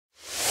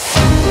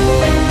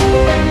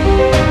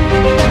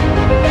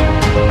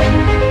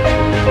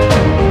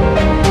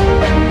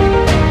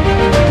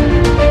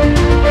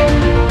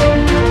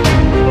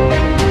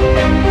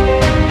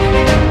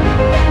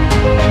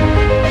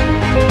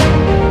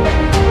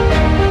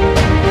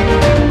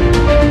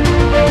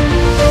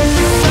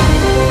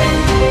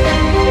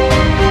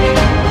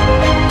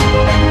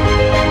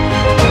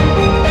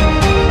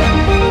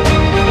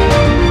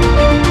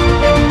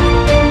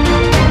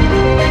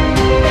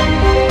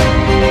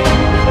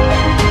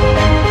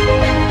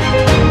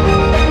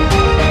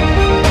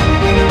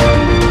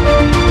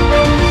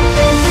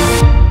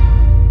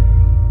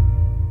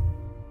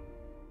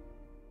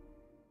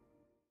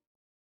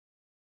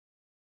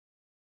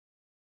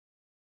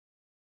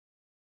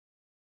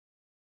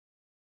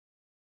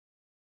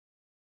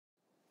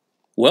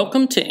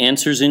Welcome to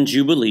Answers in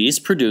Jubilees,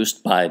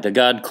 produced by The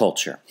God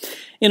Culture.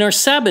 In our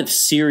Sabbath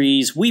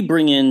series, we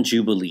bring in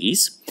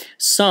Jubilees,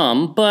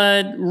 some,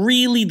 but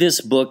really this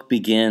book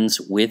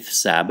begins with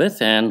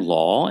Sabbath and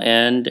law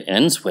and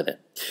ends with it.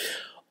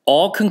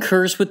 All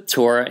concurs with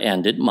Torah,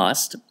 and it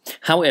must.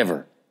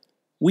 However,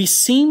 we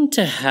seem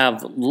to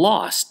have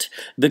lost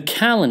the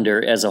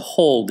calendar as a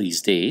whole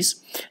these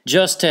days,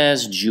 just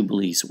as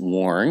Jubilees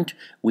warned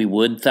we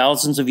would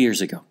thousands of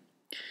years ago.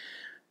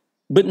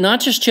 But not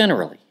just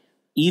generally.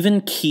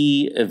 Even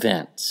key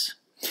events.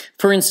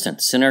 For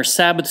instance, in our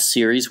Sabbath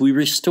series, we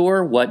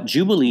restore what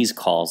Jubilees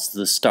calls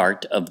the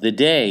start of the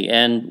day,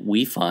 and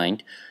we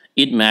find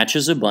it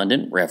matches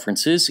abundant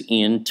references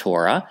in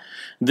Torah,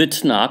 the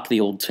Tanakh, the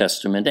Old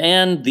Testament,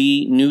 and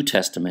the New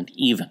Testament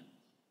even.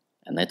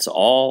 And that's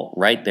all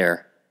right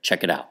there.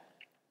 Check it out.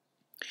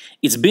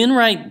 It's been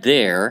right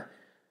there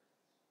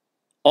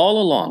all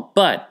along,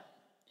 but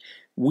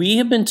we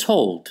have been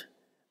told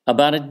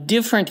about a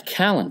different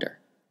calendar,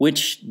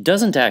 which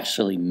doesn't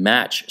actually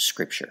match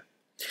Scripture.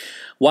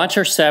 Watch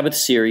our Sabbath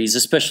series,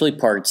 especially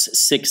parts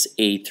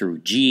 6a through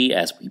G,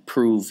 as we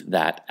prove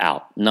that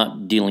out.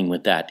 Not dealing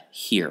with that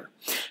here.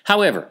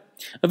 However,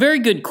 a very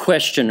good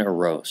question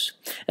arose,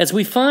 as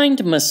we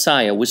find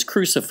Messiah was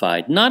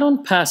crucified not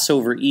on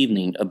Passover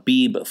evening,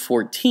 Abib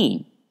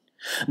 14,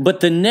 but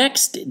the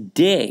next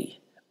day,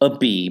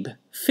 Abib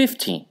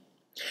 15.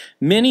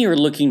 Many are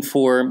looking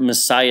for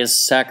Messiah's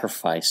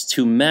sacrifice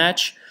to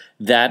match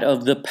that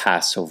of the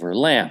Passover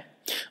Lamb.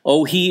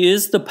 Oh, he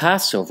is the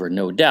Passover,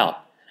 no doubt,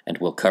 and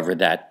we'll cover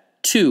that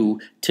too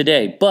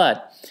today.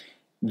 But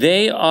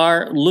they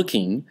are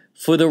looking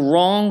for the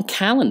wrong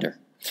calendar.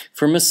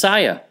 For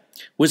Messiah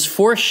was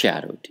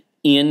foreshadowed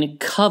in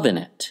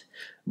covenant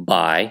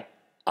by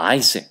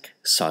Isaac,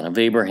 son of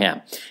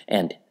Abraham.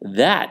 And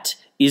that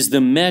is the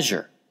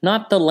measure,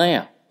 not the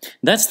lamb.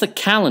 That's the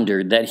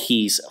calendar that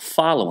he's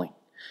following,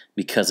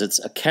 because it's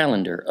a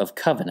calendar of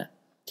covenant.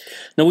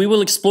 Now, we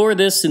will explore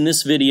this in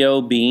this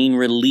video being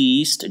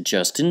released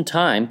just in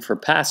time for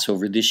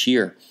Passover this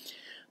year,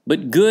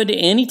 but good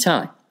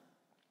anytime.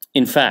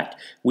 In fact,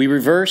 we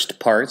reversed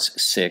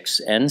parts 6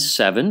 and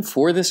 7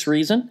 for this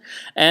reason,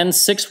 and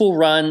 6 will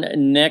run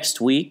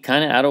next week,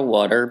 kind of out of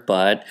water,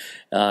 but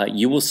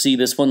you will see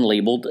this one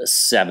labeled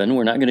 7.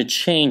 We're not going to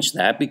change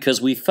that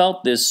because we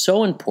felt this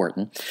so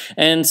important,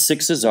 and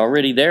 6 is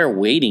already there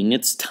waiting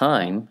its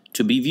time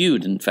to be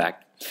viewed, in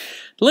fact.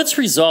 Let's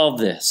resolve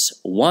this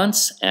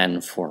once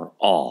and for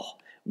all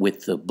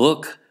with the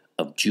Book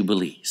of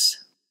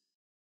Jubilees.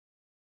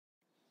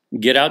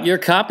 Get out your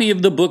copy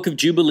of the Book of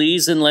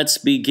Jubilees and let's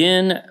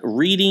begin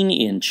reading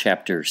in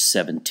chapter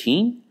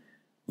 17,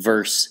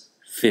 verse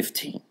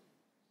 15.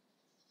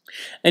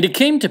 And it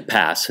came to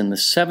pass in the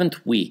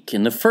 7th week,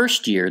 in the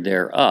first year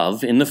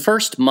thereof, in the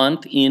first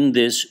month in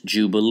this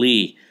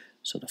Jubilee.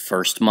 So the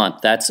first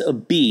month, that's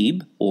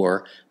Abib,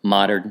 or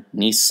modern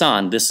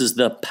Nisan. This is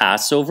the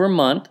Passover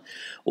month,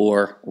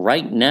 or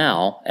right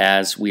now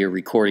as we are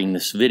recording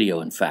this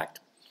video, in fact.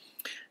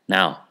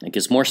 Now, it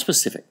gets more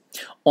specific.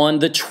 On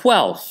the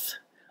 12th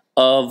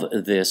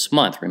of this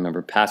month,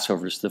 remember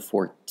Passover is the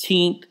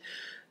 14th.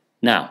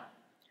 Now,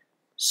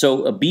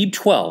 so Abib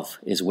 12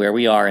 is where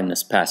we are in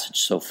this passage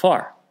so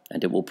far,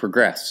 and it will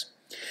progress.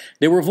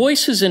 There were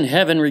voices in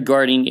heaven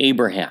regarding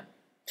Abraham,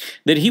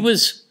 that he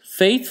was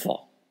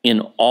faithful in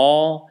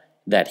all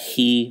that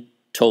he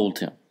told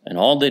him,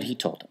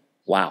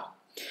 Wow.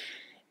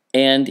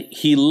 And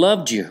he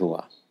loved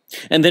Yahuwah,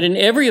 and that in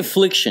every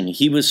affliction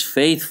he was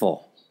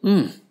faithful.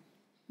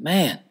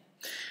 Man,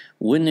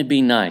 wouldn't it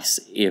be nice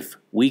if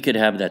we could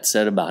have that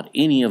said about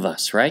any of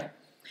us, right?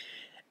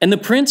 And the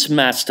prince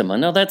Mastema,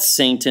 now that's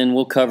Satan,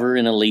 we'll cover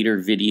in a later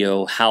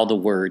video how the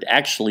word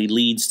actually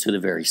leads to the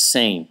very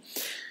same,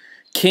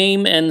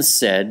 came and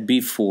said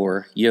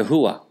before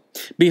Yahuwah,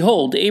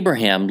 Behold,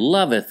 Abraham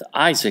loveth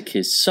Isaac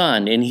his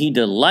son, and he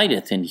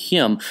delighteth in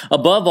him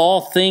above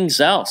all things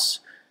else.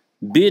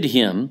 Bid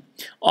him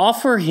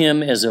offer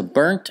him as a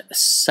burnt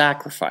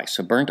sacrifice,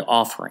 a burnt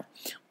offering,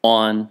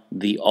 on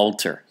the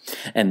altar.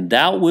 And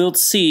thou wilt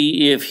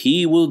see if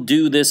he will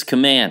do this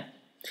command,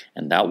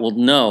 and thou wilt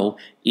know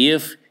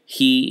if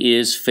he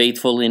is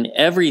faithful in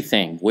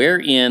everything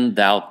wherein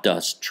thou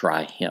dost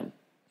try him.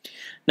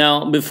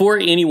 Now, before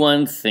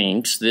anyone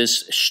thinks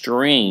this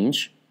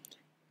strange,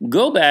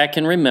 go back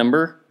and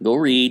go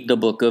read the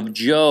book of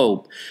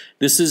Job.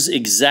 This is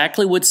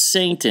exactly what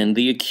Satan,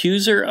 the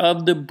accuser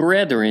of the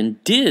brethren,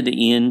 did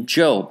in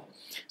Job.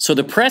 So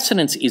the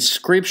precedence is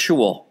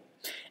scriptural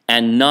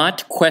and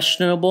not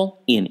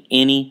questionable in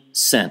any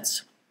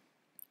sense.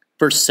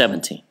 Verse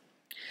 17.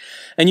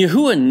 And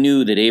Yahuwah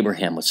knew that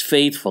Abraham was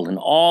faithful in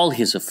all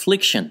his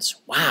afflictions.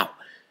 Wow.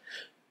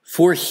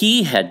 For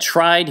he had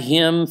tried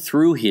him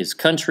through his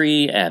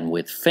country and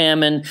with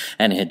famine,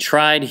 and had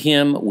tried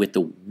him with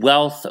the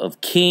wealth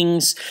of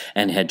kings,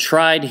 and had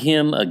tried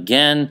him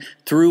again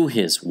through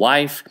his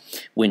wife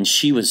when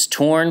she was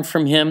torn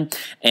from him,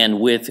 and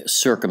with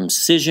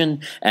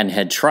circumcision, and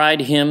had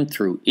tried him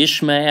through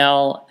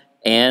Ishmael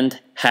and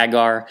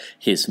Hagar,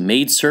 his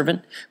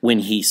maidservant, when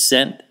he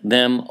sent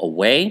them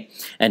away,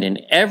 and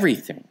in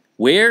everything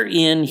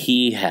wherein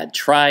he had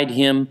tried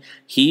him,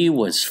 he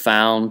was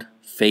found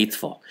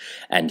faithful,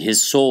 and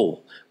his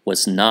soul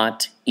was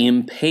not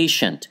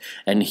impatient,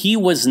 and he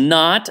was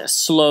not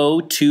slow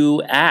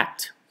to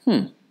act.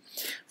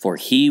 For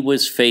he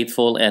was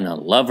faithful and a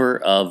lover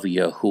of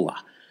Yahuwah.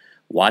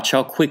 Watch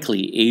how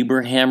quickly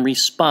Abraham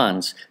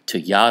responds to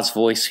Yah's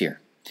voice here.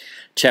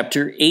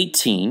 Chapter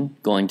 18,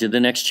 going to the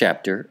next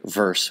chapter,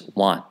 verse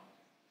 1.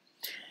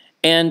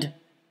 And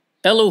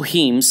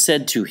Elohim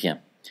said to him,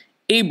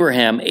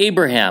 Abraham,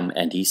 Abraham.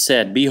 And he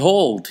said,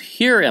 Behold,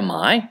 here am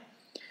I.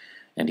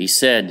 And he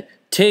said,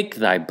 Take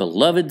thy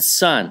beloved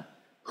son,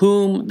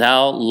 whom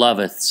thou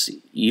lovest,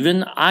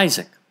 even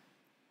Isaac,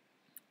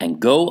 and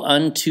go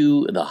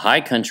unto the high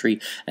country,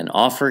 and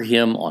offer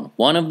him on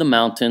one of the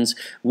mountains,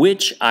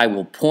 which I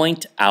will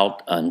point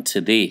out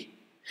unto thee.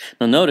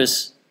 Now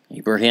notice,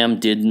 Abraham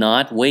did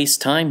not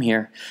waste time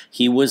here.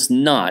 He was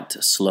not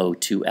slow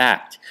to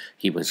act.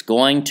 He was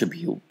going to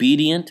be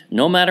obedient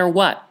no matter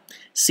what.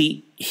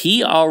 See,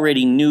 he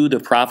already knew the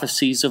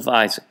prophecies of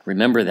Isaac.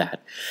 Remember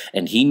that.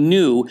 And he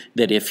knew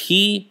that if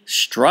he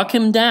struck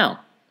him down,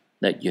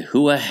 that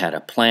Yahuwah had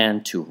a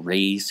plan to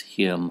raise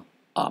him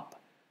up.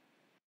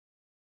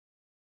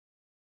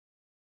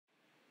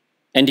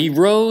 And he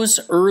rose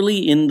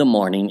early in the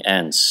morning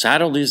and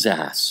saddled his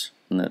ass,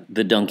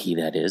 the donkey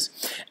that is,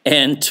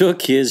 and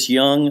took his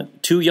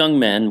two young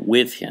men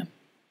with him,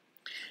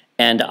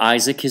 and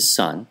Isaac his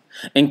son,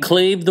 and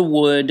clave the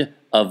wood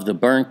of the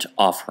burnt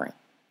offering.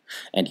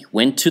 And he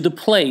went to the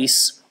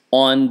place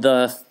on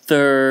the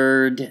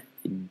third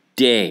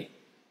day.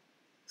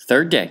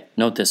 Third day.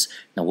 Note this.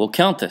 Now we'll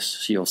count this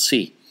so you'll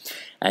see.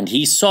 And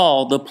he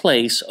saw the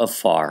place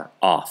afar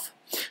off.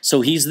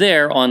 So he's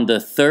there on the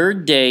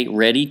third day,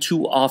 ready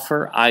to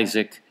offer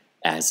Isaac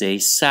as a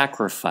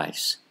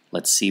sacrifice.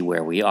 Let's see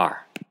where we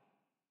are.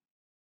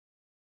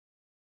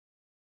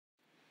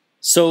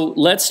 So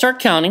let's start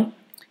counting.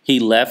 He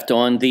left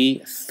on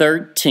the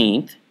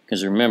 13th,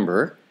 because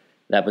remember,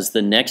 that was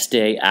the next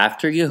day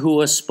after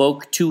Yahuwah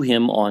spoke to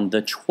him on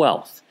the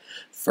 12th.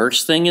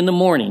 First thing in the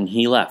morning,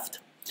 he left.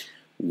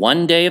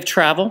 1 day of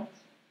travel.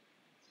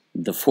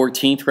 The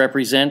 14th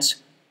represents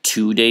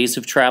 2 days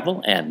of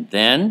travel. And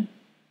then,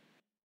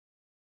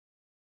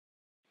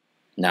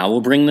 now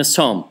we'll bring this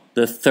home.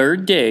 The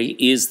third day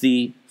is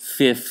the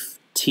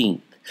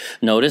 15th.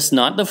 Notice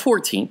not the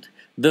 14th,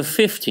 the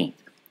 15th.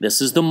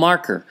 This is the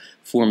marker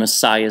for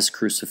Messiah's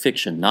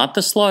crucifixion, not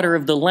the slaughter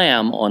of the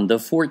lamb on the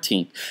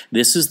 14th.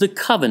 This is the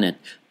covenant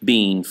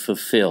being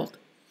fulfilled.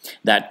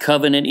 That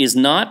covenant is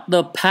not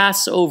the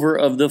Passover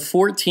of the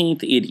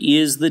 14th. It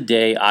is the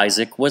day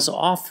Isaac was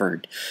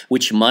offered,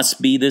 which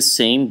must be the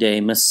same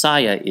day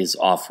Messiah is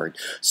offered.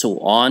 So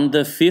on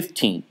the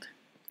 15th,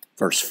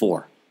 verse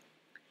 4,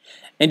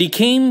 and he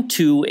came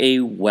to a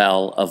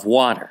well of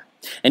water,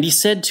 and he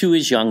said to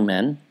his young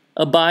men,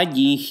 Abide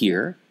ye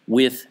here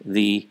with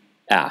the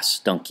ass,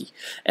 donkey,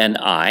 and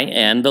I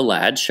and the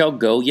lad shall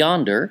go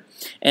yonder,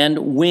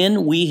 and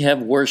when we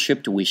have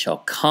worshipped, we shall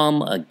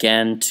come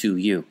again to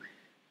you.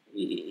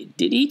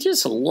 Did he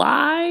just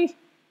lie?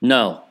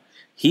 No,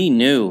 he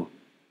knew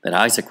that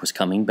Isaac was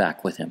coming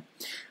back with him,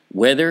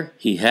 whether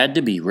he had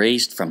to be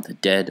raised from the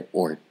dead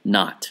or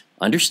not.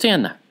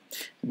 Understand that.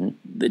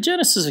 The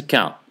Genesis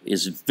account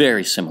is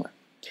very similar.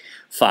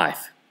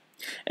 5.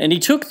 And he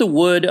took the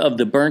wood of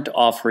the burnt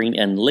offering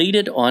and laid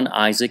it on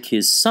Isaac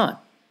his son.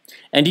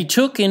 And he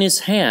took in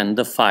his hand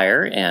the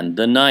fire and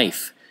the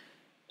knife,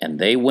 and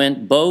they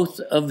went both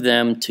of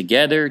them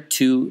together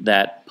to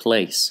that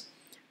place.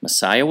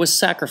 Messiah was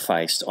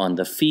sacrificed on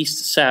the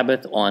feast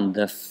Sabbath on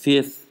the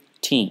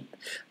 15th,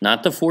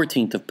 not the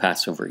 14th of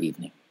Passover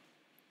evening.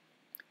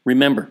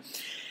 Remember,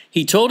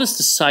 he told his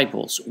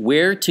disciples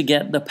where to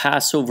get the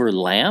Passover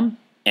lamb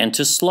and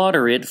to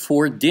slaughter it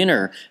for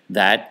dinner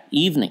that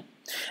evening.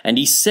 And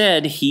he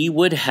said he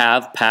would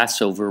have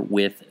Passover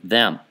with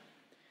them.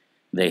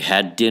 They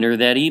had dinner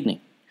that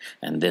evening,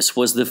 and this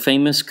was the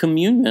famous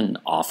communion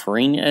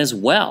offering as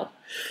well.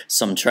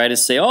 Some try to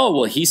say, oh,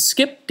 well, he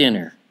skipped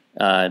dinner.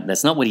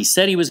 That's not what he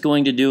said he was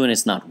going to do, and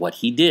it's not what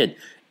he did.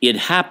 It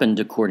happened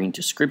according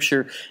to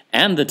Scripture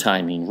and the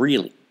timing,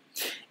 really.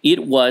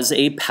 It was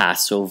a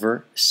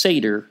Passover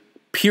Seder,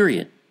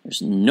 period.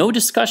 There's no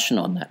discussion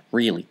on that,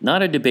 really.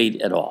 Not a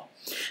debate at all.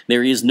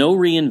 There is no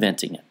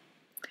reinventing it.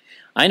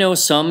 I know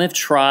some have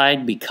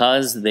tried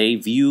because they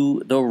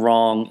view the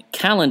wrong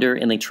calendar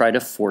and they try to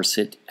force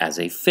it as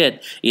a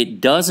fit. It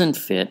doesn't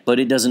fit, but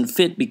it doesn't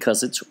fit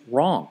because it's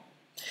wrong.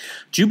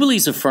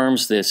 Jubilees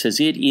affirms this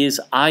as it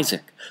is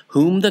Isaac,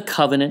 whom the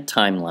covenant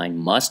timeline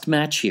must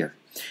match here.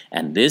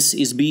 And this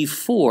is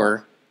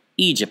before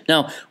Egypt.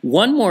 Now,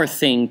 one more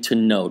thing to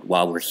note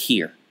while we're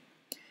here.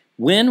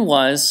 When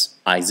was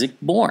Isaac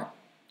born?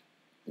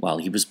 Well,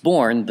 he was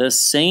born the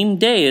same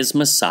day as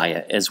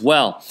Messiah as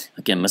well.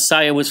 Again,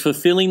 Messiah was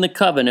fulfilling the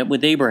covenant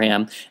with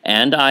Abraham,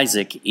 and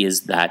Isaac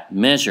is that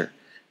measure.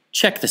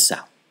 Check this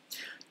out.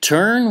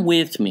 Turn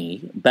with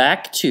me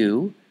back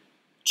to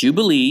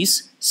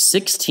Jubilees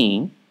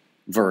 16,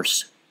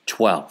 verse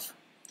 12.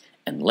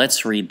 And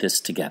let's read this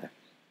together.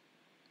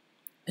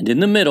 And in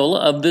the middle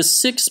of the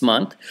 6th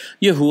month,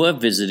 Yahuwah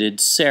visited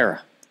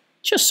Sarah.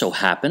 Just so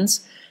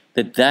happens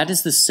that that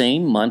is the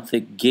same month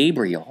that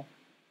Gabriel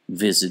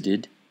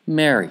visited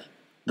Mary,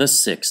 the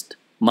 6th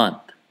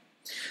month.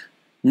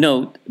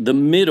 Note the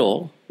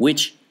middle,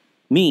 which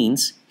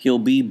means he'll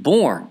be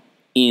born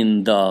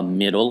in the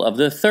middle of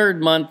the 3rd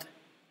month.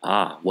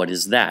 What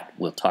is that?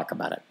 We'll talk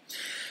about it.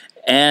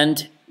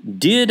 And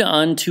did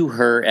unto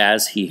her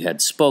as he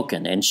had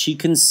spoken, and she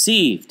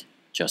conceived,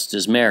 just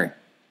as Mary.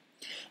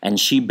 And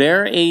she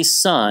bare a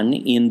son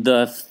in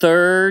the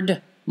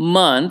 3rd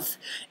month,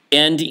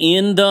 and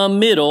in the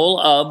middle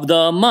of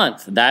the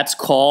month. That's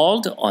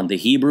called, on the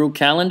Hebrew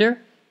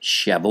calendar,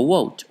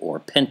 Shavuot, or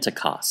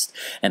Pentecost.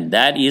 And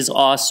that is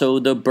also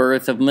the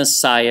birth of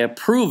Messiah,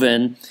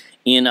 proven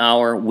in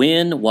our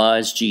When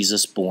Was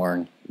Jesus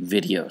Born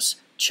videos.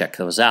 Check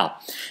those out,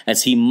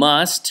 as he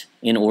must,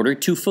 in order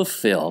to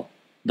fulfill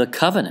the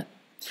covenant.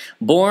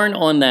 Born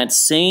on that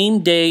same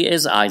day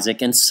as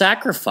Isaac and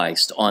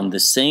sacrificed on the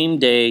same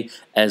day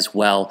as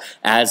well,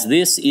 as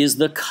this is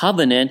the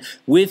covenant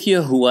with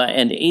Yahuwah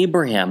and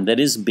Abraham that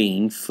is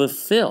being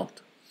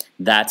fulfilled.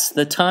 That's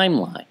the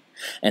timeline,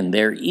 and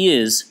there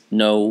is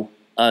no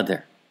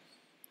other.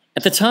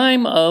 At the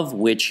time of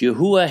which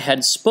Yahuwah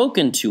had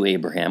spoken to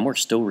Abraham, we're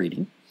still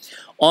reading,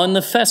 on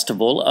the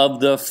festival of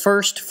the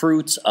first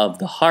fruits of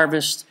the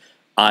harvest,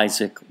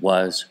 Isaac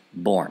was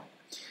born.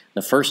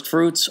 The first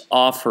fruits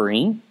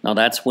offering, now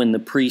that's when the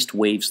priest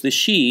waves the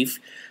sheaf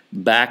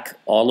back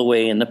all the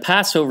way in the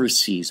Passover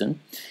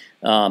season.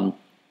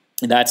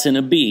 That's in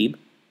Abib.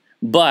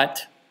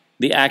 But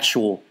the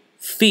actual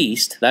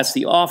feast, that's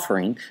the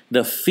offering,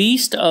 the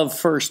feast of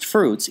first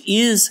fruits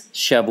is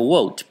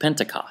Shavuot,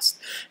 Pentecost.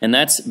 And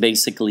that's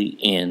basically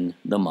in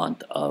the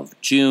month of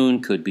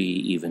June, could be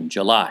even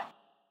July.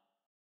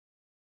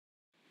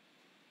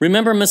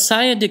 Remember,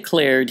 Messiah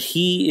declared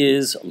he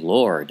is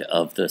Lord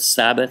of the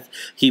Sabbath.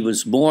 He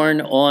was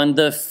born on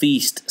the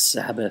feast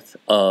Sabbath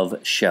of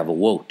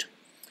Shavuot.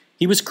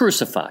 He was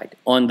crucified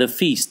on the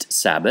feast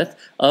Sabbath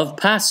of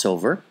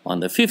Passover on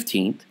the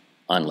 15th,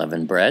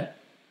 unleavened bread.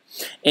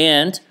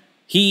 And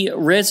he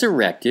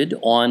resurrected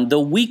on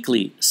the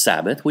weekly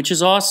Sabbath, which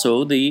is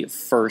also the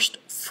first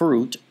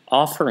fruit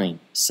offering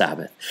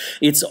Sabbath.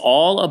 It's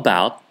all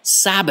about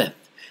Sabbath,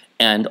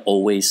 and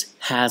always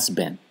has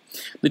been.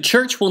 The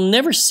church will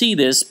never see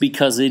this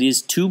because it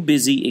is too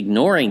busy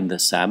ignoring the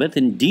Sabbath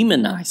and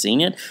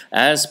demonizing it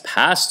as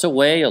passed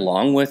away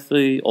along with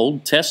the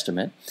Old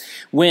Testament,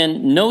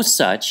 when no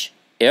such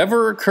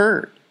ever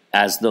occurred,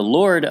 as the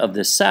Lord of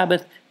the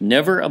Sabbath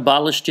never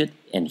abolished it,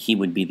 and he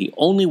would be the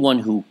only one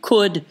who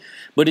could,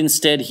 but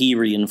instead he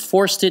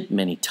reinforced it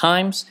many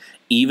times,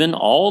 even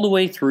all the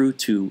way through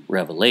to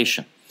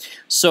Revelation.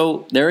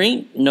 So there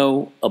ain't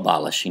no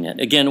abolishing it.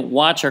 Again,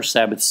 watch our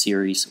Sabbath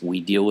series. We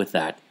deal with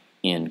that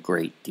in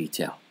great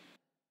detail.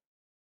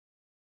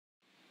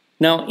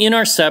 Now, in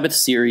our Sabbath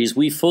series,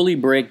 we fully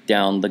break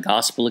down the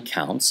gospel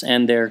accounts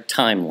and their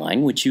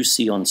timeline, which you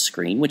see on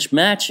screen, which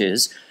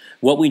matches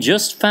what we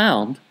just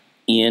found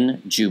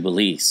in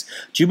Jubilees.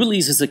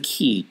 Jubilees is a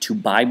key to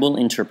Bible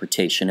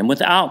interpretation, and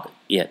without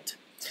it,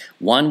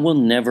 one will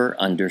never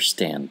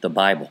understand the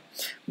Bible.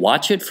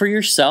 Watch it for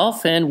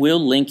yourself, and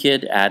we'll link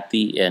it at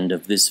the end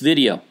of this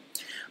video.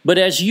 But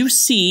as you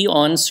see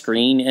on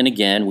screen, and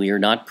again, we are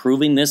not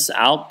proving this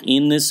out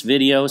in this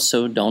video,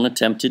 so don't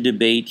attempt to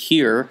debate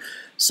here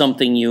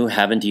something you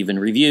haven't even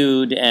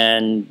reviewed,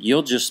 and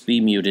you'll just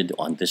be muted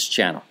on this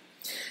channel.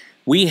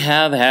 We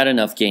have had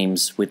enough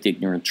games with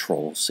ignorant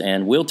trolls,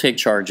 and we'll take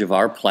charge of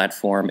our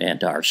platform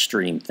and our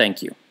stream.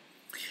 Thank you.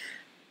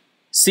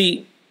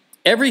 See,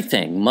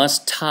 everything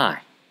must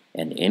tie,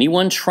 and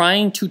anyone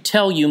trying to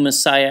tell you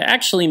Messiah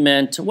actually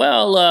meant,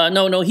 well,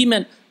 no, he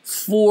meant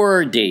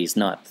 4 days,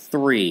 not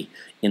 3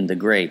 in the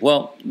grave.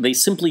 Well, they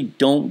simply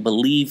don't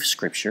believe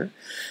Scripture,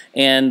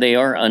 and they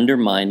are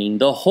undermining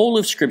the whole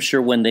of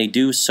Scripture when they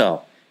do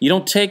so. You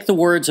don't take the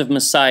words of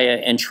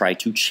Messiah and try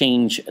to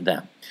change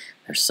them.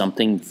 There's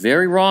something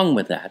very wrong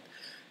with that,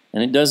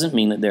 and it doesn't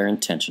mean that their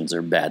intentions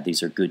are bad.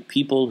 These are good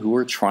people who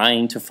are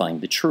trying to find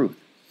the truth.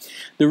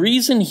 The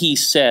reason he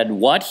said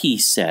what he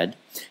said,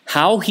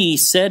 how he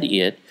said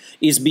it,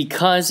 is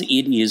because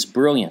it is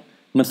brilliant,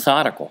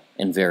 methodical,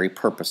 and very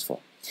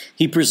purposeful.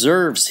 He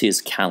preserves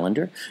his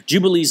calendar.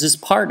 Jubilees is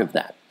part of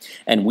that,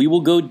 and we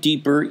will go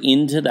deeper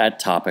into that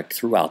topic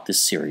throughout this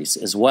series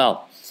as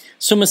well.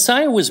 So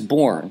Messiah was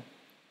born,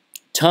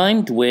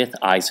 timed with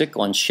Isaac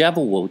on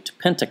Shavuot,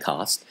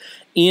 Pentecost,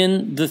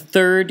 in the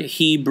 3rd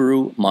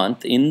Hebrew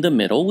month in the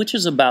middle, which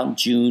is about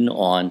June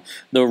on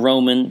the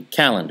Roman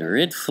calendar.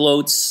 It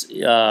floats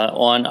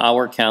on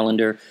our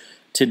calendar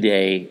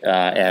today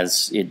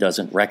as it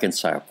doesn't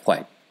reconcile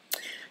quite.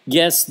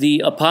 Yes,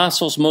 the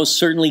apostles most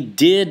certainly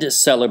did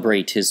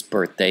celebrate his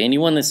birthday.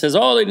 Anyone that says,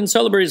 oh, they didn't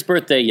celebrate his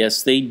birthday,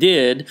 yes, they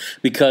did,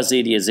 because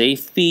it is a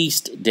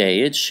feast day.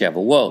 It's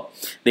Shavuot.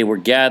 They were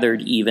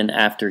gathered even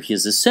after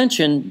his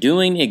ascension,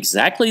 doing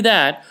exactly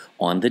that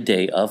on the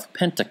day of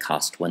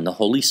Pentecost when the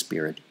Holy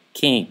Spirit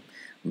came.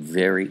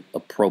 Very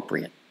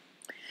appropriate.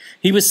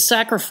 He was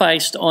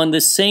sacrificed on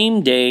the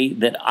same day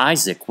that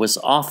Isaac was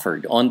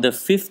offered, on the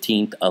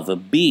 15th of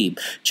Abib.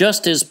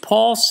 Just as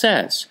Paul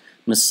says,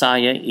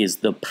 Messiah is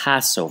the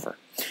Passover.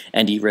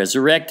 And he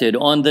resurrected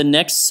on the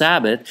next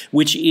Sabbath,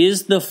 which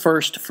is the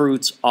first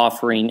fruits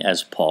offering,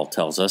 as Paul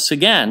tells us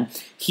again.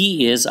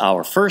 He is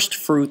our first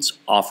fruits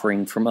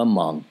offering from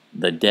among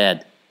the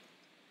dead.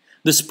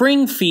 The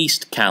spring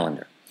feast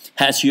calendar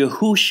has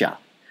Yahusha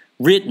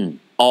written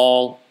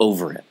all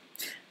over it.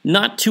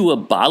 Not to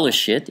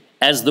abolish it,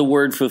 as the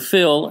word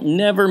fulfill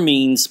never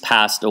means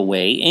passed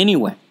away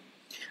anyway,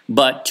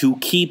 but to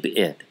keep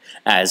it,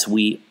 as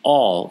we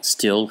all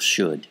still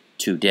should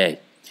today.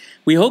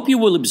 We hope you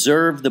will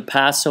observe the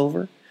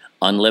Passover,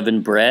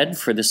 unleavened bread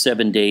for the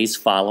 7 days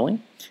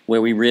following,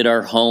 where we rid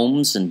our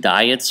homes and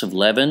diets of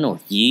leaven or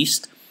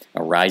yeast,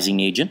 a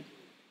rising agent.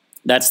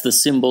 That's the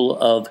symbol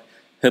of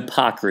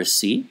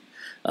hypocrisy,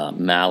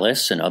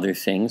 malice, and other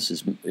things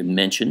is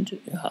mentioned.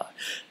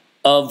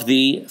 Of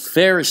the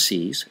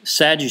Pharisees,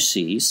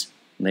 Sadducees,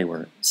 they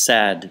were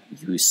sad,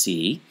 you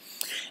see,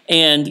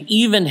 and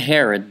even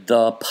Herod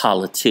the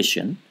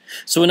politician.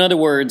 So in other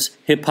words,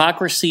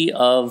 hypocrisy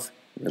of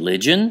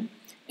religion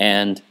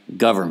and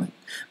government.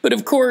 But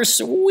of course,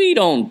 we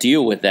don't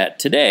deal with that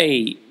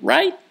today,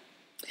 right?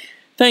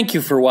 Thank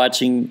you for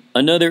watching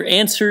another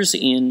Answers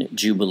in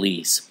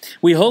Jubilees.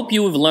 We hope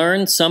you have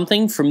learned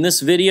something from this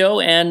video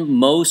and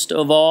most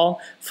of all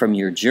from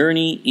your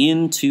journey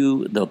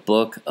into the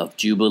Book of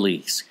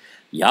Jubilees.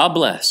 Yah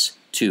bless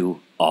to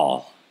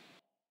all.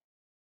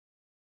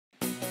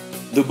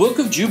 The Book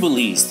of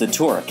Jubilees, the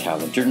Torah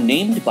Calendar,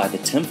 named by the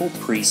temple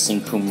priests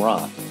in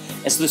Qumran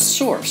as the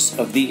source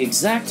of the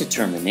exact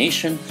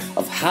determination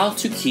of how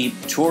to keep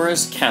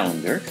Torah's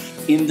calendar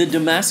in the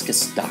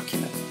Damascus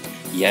document.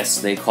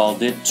 Yes, they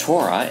called it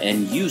Torah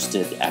and used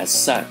it as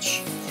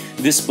such.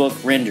 This book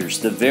renders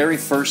the very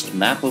first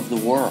map of the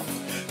world,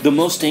 the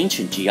most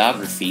ancient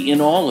geography in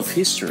all of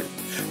history.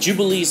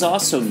 Jubilees,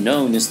 also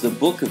known as the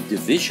Book of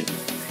Division,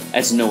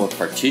 as Noah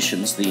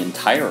partitions the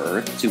entire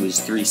earth to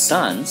his 3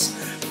 sons,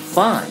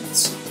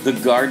 finds the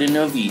Garden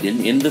of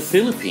Eden in the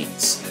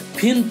Philippines,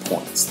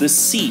 pinpoints the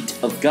seat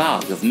of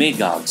Gog of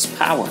Magog's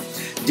power,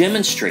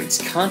 demonstrates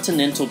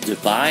continental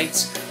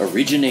divides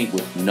originate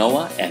with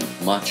Noah, and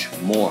much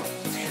more.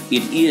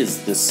 It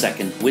is the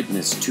second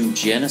witness to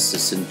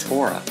Genesis and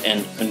Torah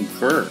and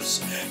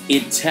concurs.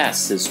 It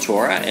tests as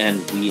Torah,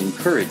 and we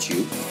encourage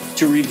you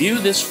to review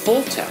this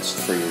full test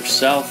for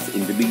yourself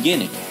in the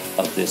beginning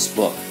of this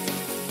book.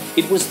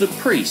 It was the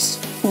priests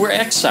who were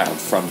exiled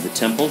from the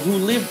temple who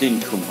lived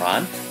in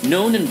Qumran,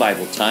 known in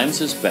Bible times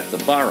as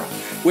Bethabara,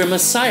 where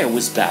Messiah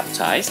was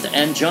baptized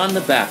and John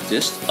the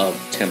Baptist of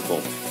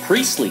temple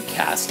priestly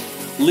caste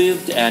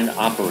lived and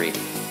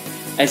operated.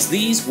 As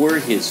these were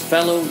his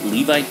fellow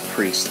Levite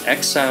priests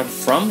exiled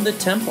from the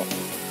temple,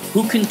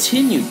 who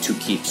continued to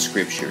keep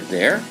Scripture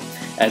there,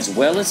 as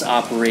well as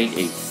operate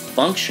a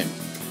functioning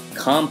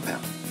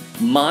compound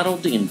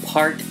modeled in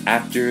part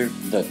after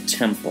the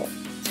temple.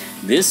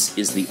 This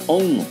is the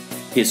only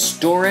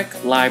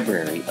historic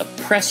library of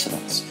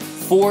precedents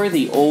for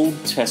the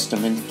Old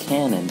Testament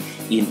canon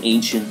in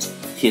ancient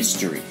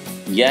history,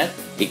 yet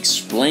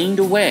explained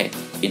away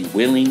in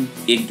willing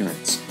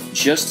ignorance,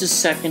 just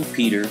as 2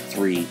 Peter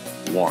 3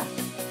 warned.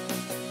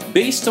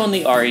 Based on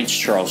the R.H.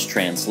 Charles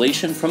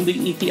translation from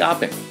the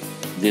Ethiopic,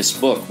 this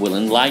book will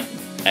enlighten,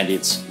 and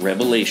its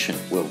revelation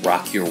will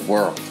rock your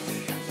world.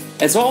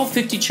 As all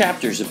 50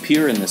 chapters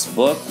appear in this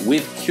book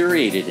with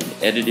curated and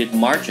edited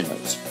margin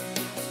notes,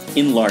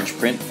 in large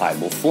print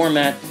Bible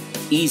format,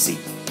 easy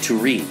to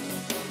read.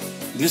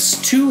 This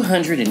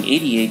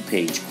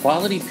 288-page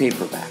quality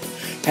paperback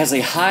has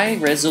a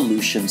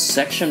high-resolution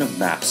section of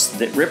maps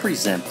that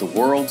represent the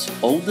world's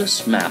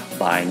oldest map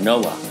by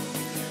Noah.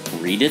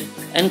 Read it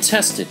and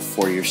test it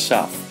for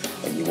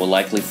yourself, and you will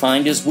likely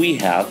find, as we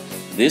have,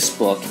 this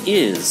book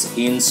is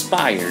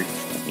inspired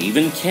and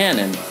even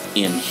canon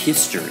in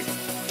history.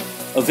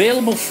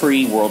 Available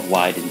free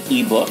worldwide in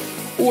eBook,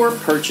 or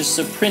purchase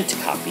a print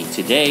copy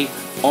today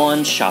on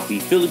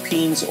Shopee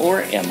Philippines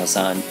or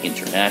Amazon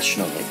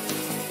internationally.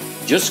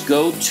 Just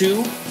go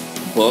to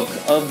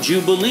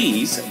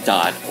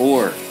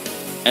bookofjubilees.org,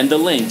 and the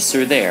links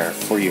are there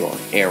for your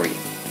area.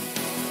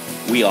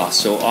 We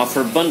also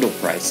offer bundle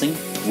pricing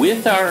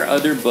with our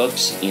other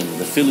books in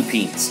the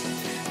Philippines.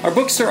 Our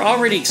books are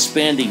already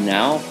expanding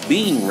now,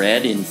 being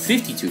read in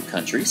 52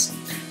 countries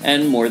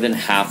and more than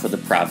half of the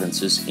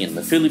provinces in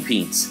the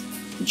Philippines.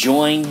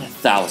 Join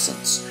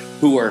thousands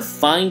who are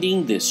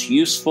finding this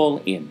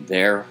useful in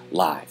their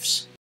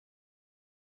lives.